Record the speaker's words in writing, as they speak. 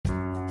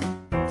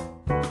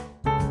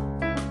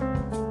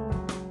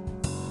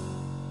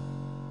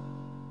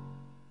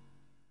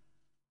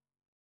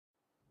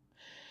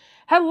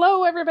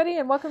Hello, everybody,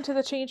 and welcome to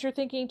the Change Your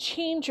Thinking,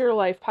 Change Your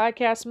Life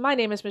podcast. My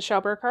name is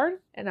Michelle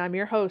Burkhardt, and I'm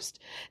your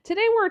host.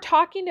 Today, we're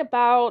talking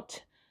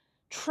about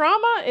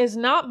trauma is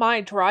not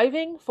my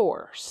driving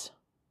force.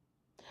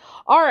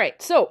 All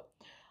right, so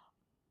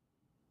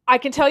I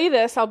can tell you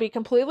this, I'll be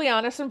completely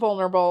honest and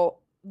vulnerable,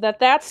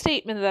 that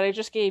statement that I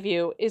just gave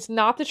you is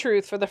not the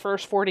truth for the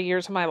first 40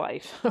 years of my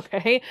life,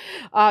 okay?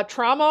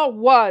 Trauma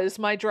was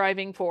my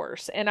driving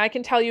force, and I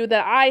can tell you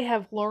that I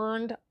have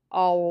learned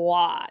a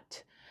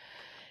lot.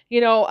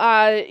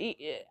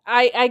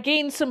 I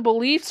gained some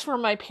beliefs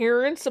from my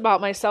parents about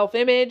my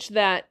self-image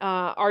that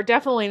are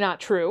definitely not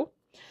true.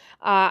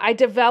 I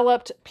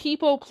developed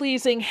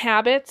people-pleasing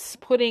habits,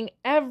 putting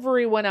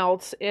everyone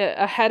else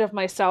ahead of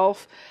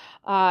myself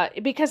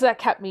because that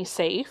kept me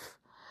safe.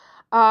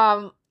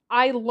 I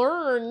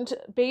learned,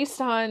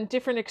 based on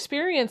different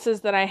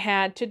experiences that I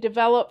had, to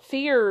develop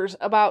fears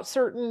about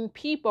certain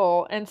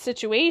people and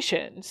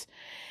situations.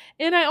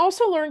 And I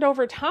also learned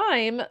over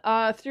time,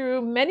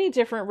 through many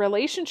different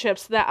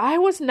relationships, that I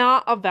was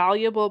not a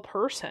valuable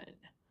person.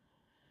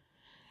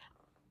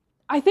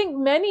 I think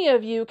many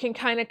of you can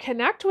kind of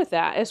connect with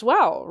that as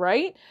well,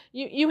 right?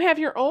 You have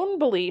your own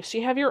beliefs,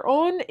 you have your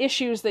own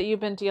issues that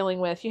you've been dealing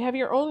with, you have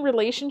your own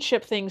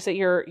relationship things that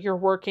you're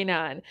working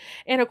on.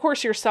 And of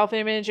course, your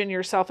self-image and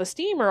your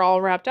self-esteem are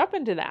all wrapped up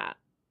into that.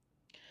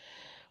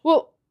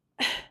 Well,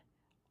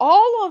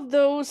 all of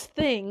those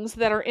things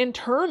that are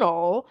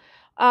internal,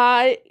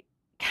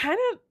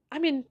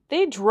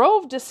 they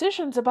drove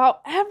decisions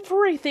about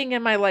everything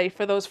in my life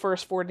for those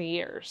first 40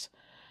 years.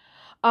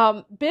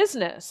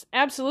 Business,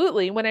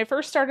 absolutely. When I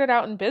first started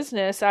out in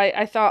business,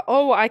 I thought,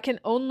 I can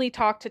only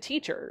talk to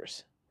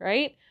teachers,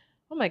 right?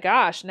 Oh my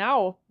gosh,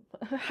 now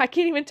I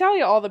can't even tell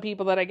you all the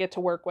people that I get to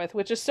work with,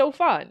 which is so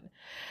fun.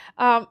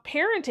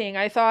 Parenting,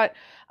 I thought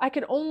I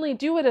could only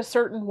do it a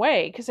certain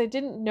way because I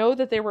didn't know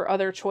that there were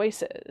other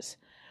choices.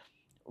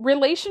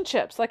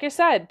 Relationships, like I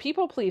said,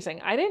 people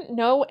pleasing. I didn't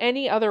know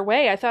any other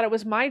way. I thought it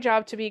was my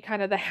job to be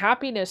kind of the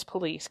happiness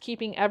police,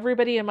 keeping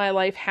everybody in my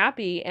life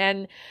happy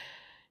and,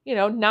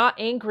 not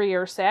angry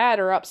or sad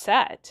or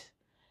upset.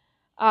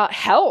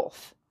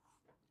 Health.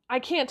 I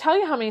can't tell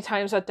you how many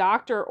times a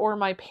doctor or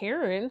my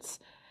parents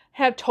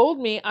have told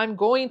me I'm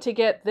going to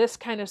get this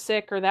kind of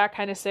sick or that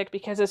kind of sick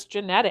because it's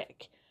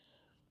genetic.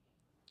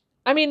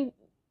 I mean,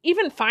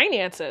 even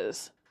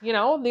finances. The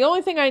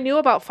only thing I knew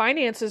about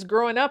finances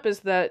growing up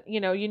is that,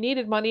 you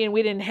needed money and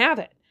we didn't have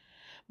it.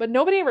 But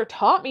nobody ever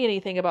taught me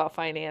anything about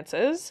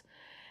finances.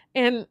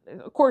 And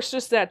of course,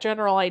 just that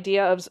general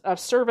idea of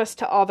service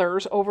to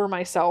others over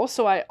myself.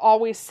 So I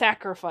always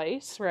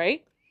sacrifice,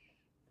 right?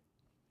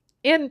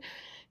 And,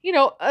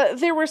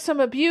 there was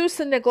some abuse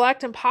and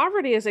neglect and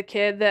poverty as a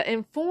kid that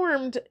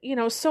informed,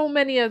 so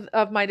many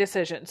of my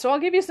decisions. So I'll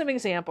give you some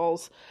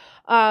examples.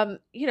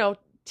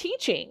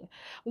 Teaching.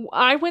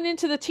 I went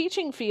into the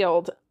teaching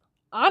field.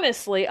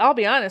 Honestly, I'll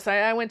be honest.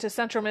 I went to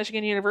Central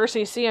Michigan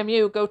University,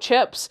 CMU, go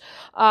Chips,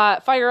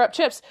 fire up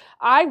Chips.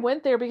 I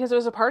went there because it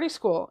was a party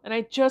school and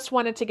I just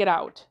wanted to get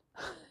out.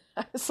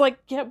 It's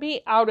like, get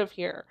me out of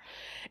here.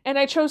 And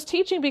I chose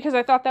teaching because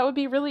I thought that would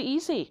be really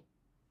easy.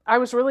 I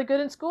was really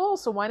good in school,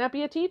 so why not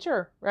be a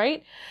teacher,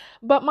 right?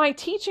 But my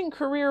teaching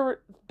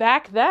career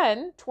back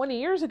then, 20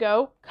 years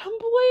ago,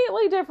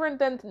 completely different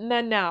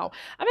than now.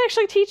 I'm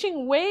actually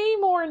teaching way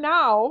more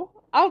now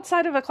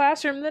outside of a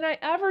classroom than I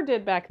ever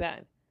did back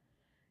then.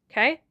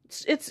 Okay?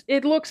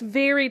 It looks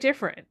very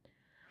different.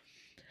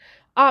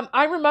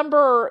 I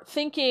remember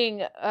thinking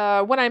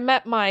when I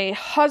met my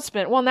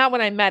husband, well, not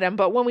when I met him,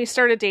 but when we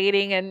started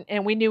dating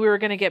and we knew we were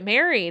going to get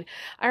married,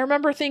 I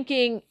remember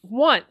thinking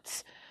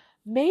once,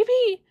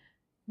 maybe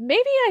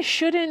I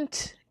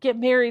shouldn't get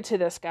married to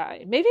this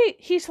guy. Maybe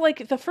he's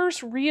like the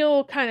first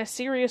real kind of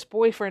serious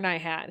boyfriend I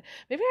had.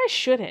 Maybe I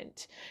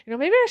shouldn't.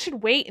 Maybe I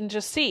should wait and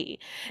just see.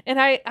 And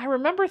I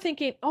remember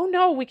thinking, oh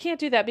no, we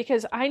can't do that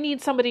because I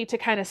need somebody to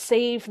kind of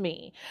save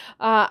me.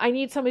 I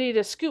need somebody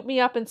to scoop me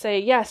up and say,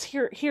 yes,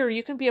 here,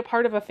 you can be a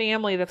part of a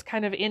family that's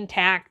kind of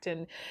intact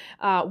and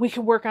we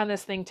can work on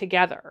this thing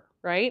together,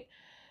 right?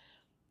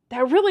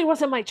 That really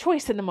wasn't my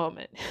choice in the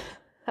moment.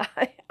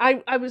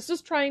 I was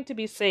just trying to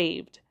be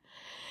saved.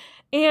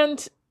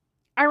 And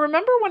I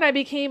remember when I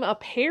became a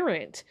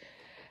parent,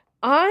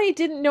 I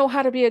didn't know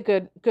how to be a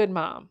good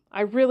mom.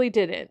 I really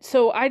didn't.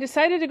 So I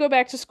decided to go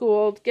back to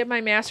school, get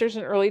my master's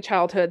in early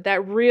childhood.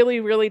 That really,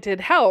 really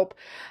did help.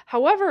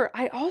 However,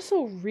 I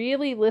also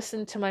really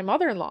listened to my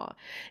mother-in-law.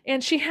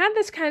 And she had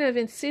this kind of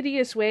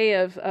insidious way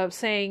of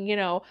saying,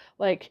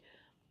 like,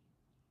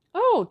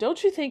 oh,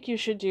 don't you think you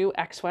should do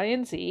X, Y,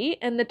 and Z?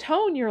 And the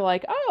tone, you're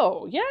like,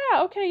 oh,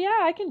 yeah, okay, yeah,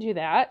 I can do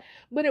that.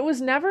 But it was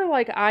never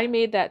like I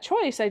made that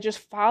choice. I just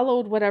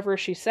followed whatever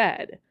she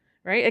said,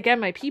 right?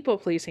 Again, my people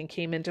pleasing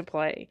came into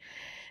play.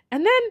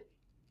 And then,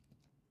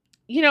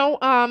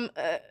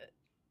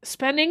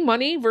 spending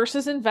money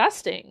versus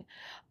investing.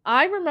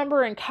 I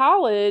remember in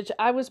college,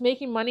 I was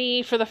making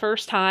money for the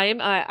first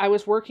time. I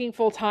was working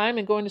full time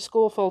and going to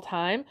school full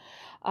time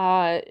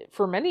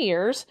for many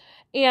years.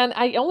 And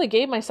I only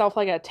gave myself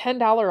like a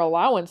 $10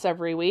 allowance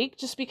every week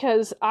just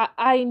because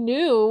I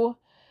knew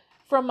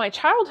from my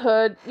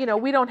childhood,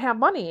 we don't have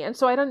money. And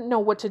so I didn't know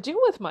what to do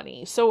with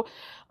money. So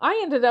I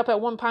ended up at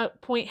one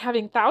point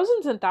having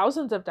thousands and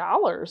thousands of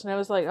dollars. And I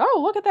was like, oh,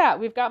 look at that.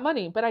 We've got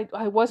money. But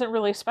I wasn't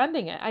really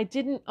spending it. I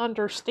didn't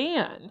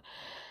understand.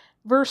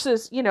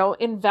 Versus,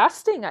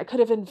 investing. I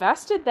could have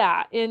invested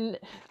that in,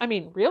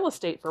 real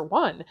estate for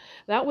one.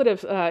 That would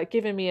have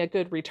given me a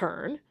good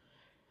return,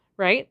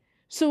 right?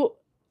 So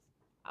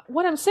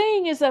what I'm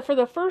saying is that for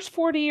the first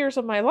 40 years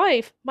of my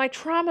life, my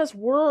traumas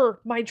were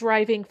my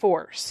driving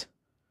force,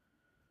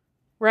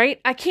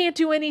 right? I can't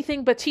do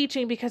anything but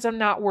teaching because I'm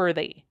not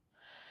worthy.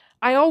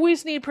 I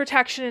always need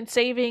protection and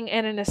saving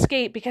and an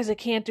escape because I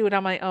can't do it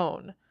on my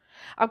own.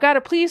 I've got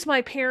to please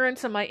my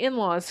parents and my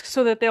in-laws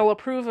so that they'll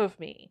approve of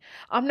me.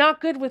 I'm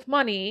not good with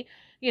money,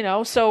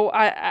 so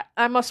I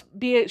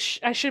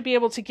should be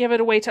able to give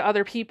it away to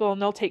other people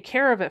and they'll take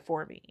care of it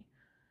for me.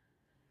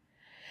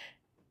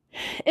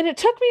 And it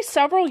took me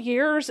several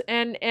years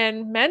and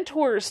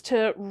mentors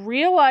to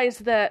realize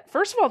that,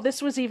 first of all,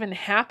 this was even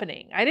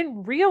happening. I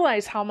didn't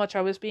realize how much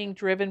I was being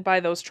driven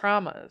by those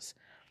traumas.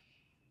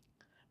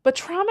 But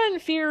trauma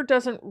and fear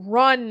doesn't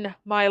run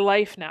my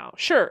life now.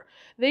 Sure,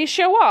 they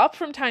show up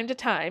from time to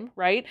time,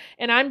 right?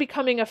 And I'm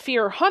becoming a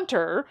fear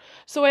hunter.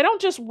 So I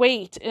don't just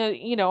wait,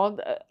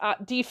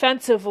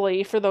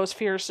 defensively for those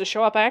fears to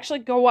show up. I actually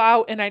go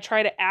out and I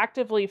try to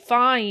actively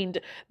find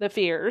the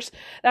fears.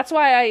 That's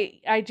why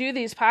I do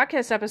these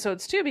podcast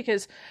episodes too,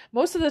 because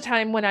most of the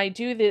time when I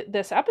do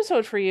this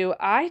episode for you,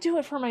 I do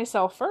it for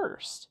myself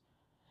first.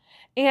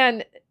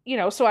 And,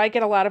 so I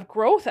get a lot of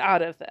growth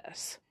out of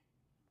this.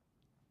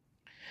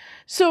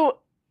 So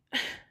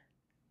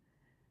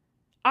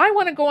I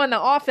want to go on the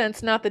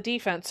offense, not the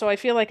defense. So I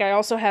feel like I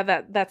also have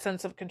that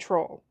sense of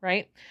control,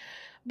 right?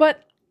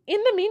 But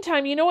in the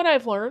meantime, you know what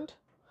I've learned?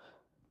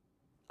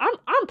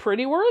 I'm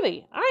pretty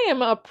worthy. I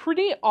am a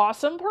pretty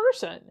awesome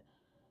person.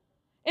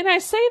 And I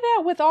say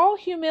that with all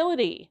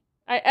humility.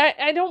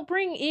 I don't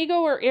bring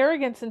ego or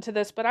arrogance into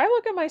this, but I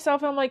look at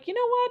myself and I'm like, you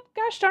know what?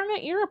 Gosh darn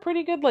it, you're a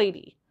pretty good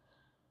lady.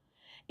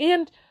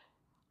 And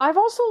I've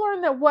also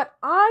learned that what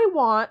I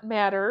want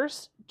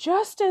matters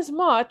just as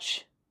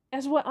much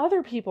as what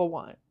other people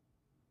want.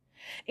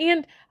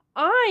 And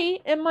I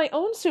am my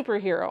own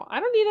superhero.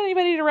 I don't need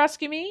anybody to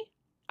rescue me.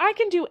 I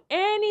can do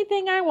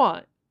anything I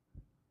want.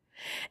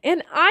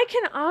 And I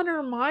can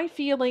honor my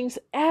feelings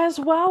as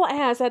well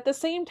as at the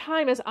same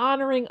time as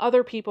honoring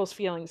other people's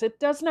feelings. It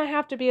does not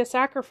have to be a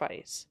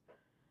sacrifice.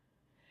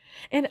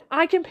 And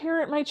I can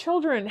parent my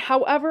children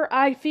however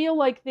I feel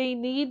like they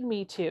need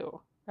me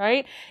to,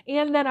 right?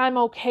 And that I'm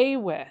okay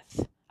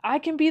with. I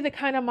can be the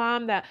kind of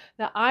mom that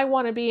I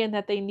want to be and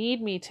that they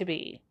need me to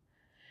be.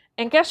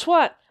 And guess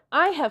what?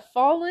 I have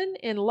fallen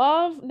in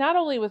love not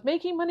only with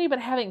making money, but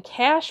having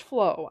cash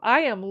flow.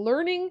 I am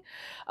learning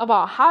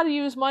about how to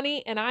use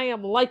money and I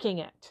am liking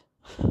it.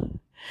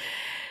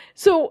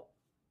 So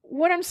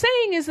what I'm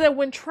saying is that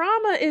when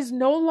trauma is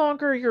no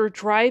longer your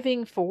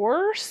driving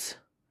force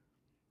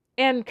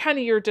and kind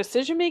of your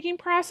decision-making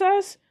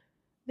process,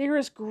 there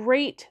is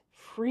great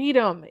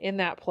freedom in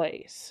that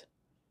place.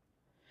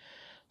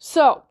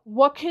 So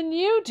what can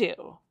you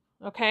do?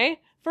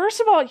 Okay.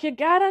 First of all, you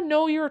gotta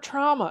know your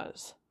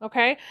traumas.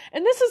 Okay.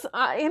 And this is,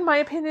 in my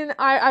opinion,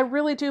 I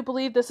really do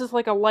believe this is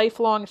like a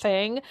lifelong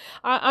thing.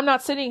 I'm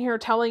not sitting here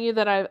telling you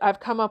that I've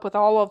come up with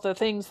all of the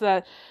things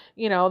that,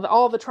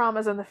 all the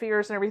traumas and the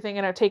fears and everything,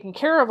 and I've taken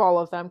care of all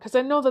of them, because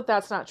I know that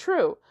that's not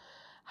true.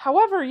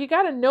 However, you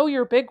got to know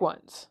your big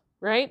ones,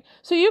 right?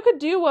 So you could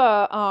do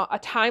a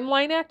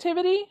timeline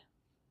activity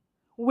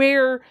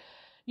where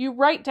you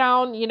write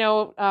down,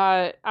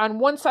 on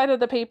one side of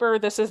the paper,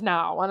 this is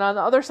now. And on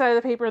the other side of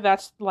the paper,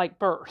 that's like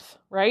birth,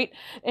 right?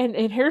 And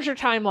here's your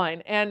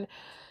timeline. And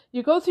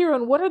you go through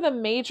and what are the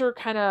major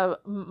kind of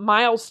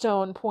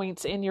milestone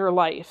points in your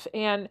life?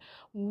 And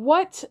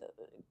what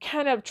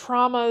kind of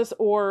traumas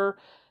or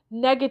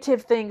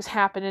negative things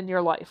happen in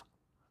your life?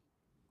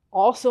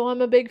 Also,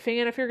 I'm a big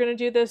fan, if you're going to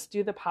do this,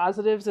 do the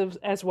positives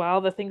as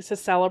well, the things to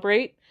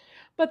celebrate.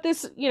 But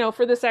this,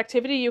 for this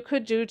activity, you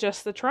could do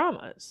just the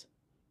traumas.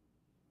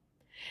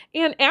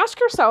 And ask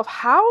yourself,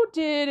 how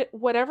did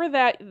whatever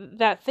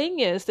that thing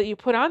is that you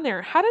put on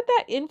there, how did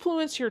that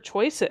influence your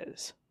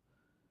choices?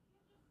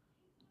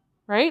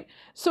 Right?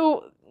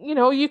 So,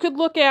 you could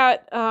look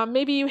at,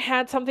 maybe you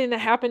had something that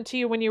happened to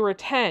you when you were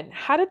 10.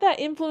 How did that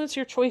influence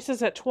your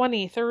choices at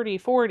 20, 30,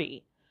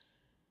 40?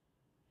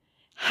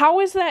 How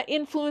is that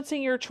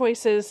influencing your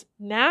choices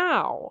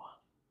now?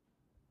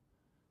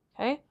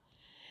 Okay.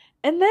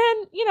 And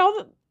then,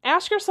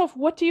 ask yourself,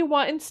 what do you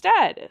want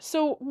instead?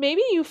 So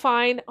maybe you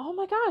find, oh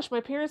my gosh, my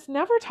parents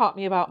never taught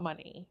me about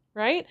money,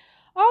 right?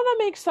 Oh,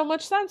 that makes so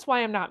much sense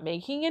why I'm not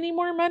making any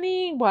more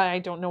money, why I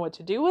don't know what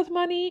to do with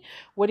money.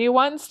 What do you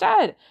want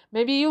instead?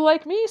 Maybe you,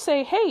 like me,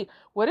 say, hey,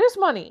 what is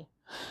money?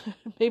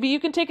 Maybe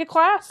you can take a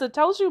class that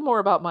tells you more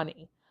about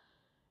money.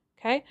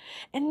 Okay?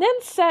 And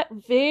then set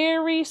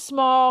very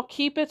small,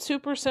 keep it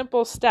super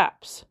simple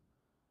steps.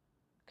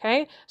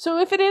 Okay. So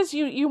if it is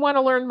you want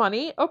to learn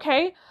money,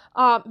 okay,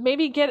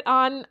 maybe get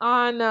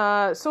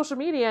on social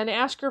media and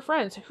ask your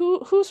friends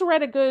who's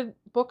read a good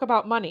book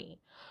about money,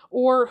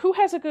 or who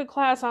has a good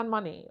class on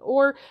money,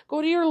 or go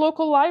to your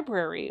local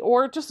library,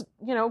 or just,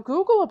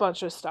 Google a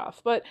bunch of stuff.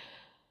 But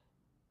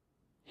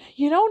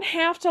you don't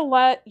have to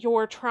let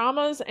your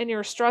traumas and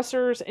your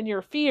stressors and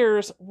your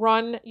fears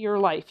run your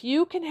life.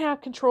 You can have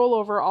control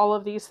over all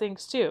of these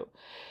things too.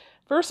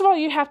 First of all,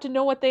 you have to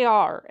know what they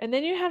are. And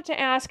then you have to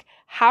ask,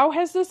 how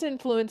has this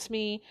influenced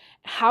me?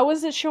 How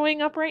is it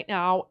showing up right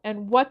now?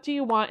 And what do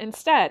you want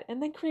instead?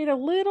 And then create a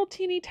little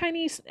teeny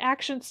tiny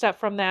action step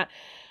from that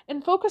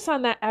and focus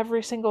on that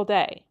every single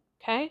day.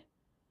 Okay?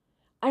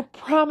 I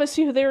promise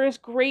you there is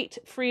great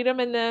freedom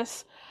in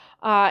this.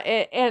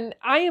 And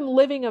I am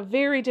living a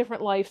very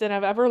different life than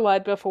I've ever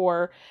led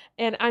before.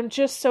 And I'm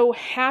just so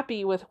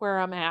happy with where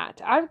I'm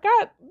at. I've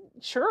got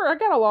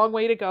a long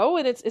way to go,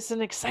 and it's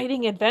an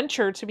exciting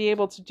adventure to be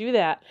able to do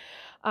that.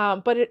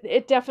 But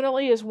it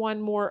definitely is one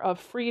more of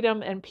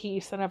freedom and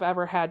peace than I've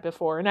ever had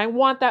before. And I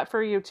want that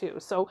for you too.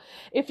 So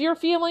if you're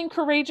feeling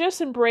courageous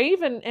and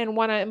brave and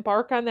want to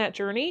embark on that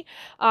journey,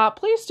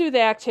 please do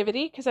the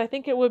activity, because I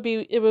think it would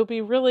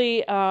be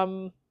really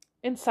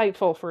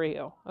insightful for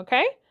you.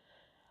 Okay?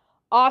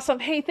 Awesome.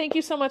 Hey, thank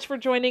you so much for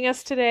joining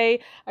us today.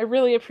 I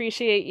really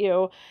appreciate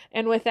you.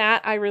 And with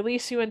that, I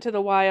release you into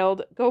the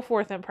wild. Go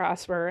forth and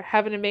prosper.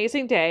 Have an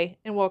amazing day,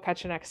 and we'll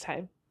catch you next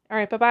time. All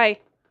right.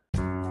 Bye-bye.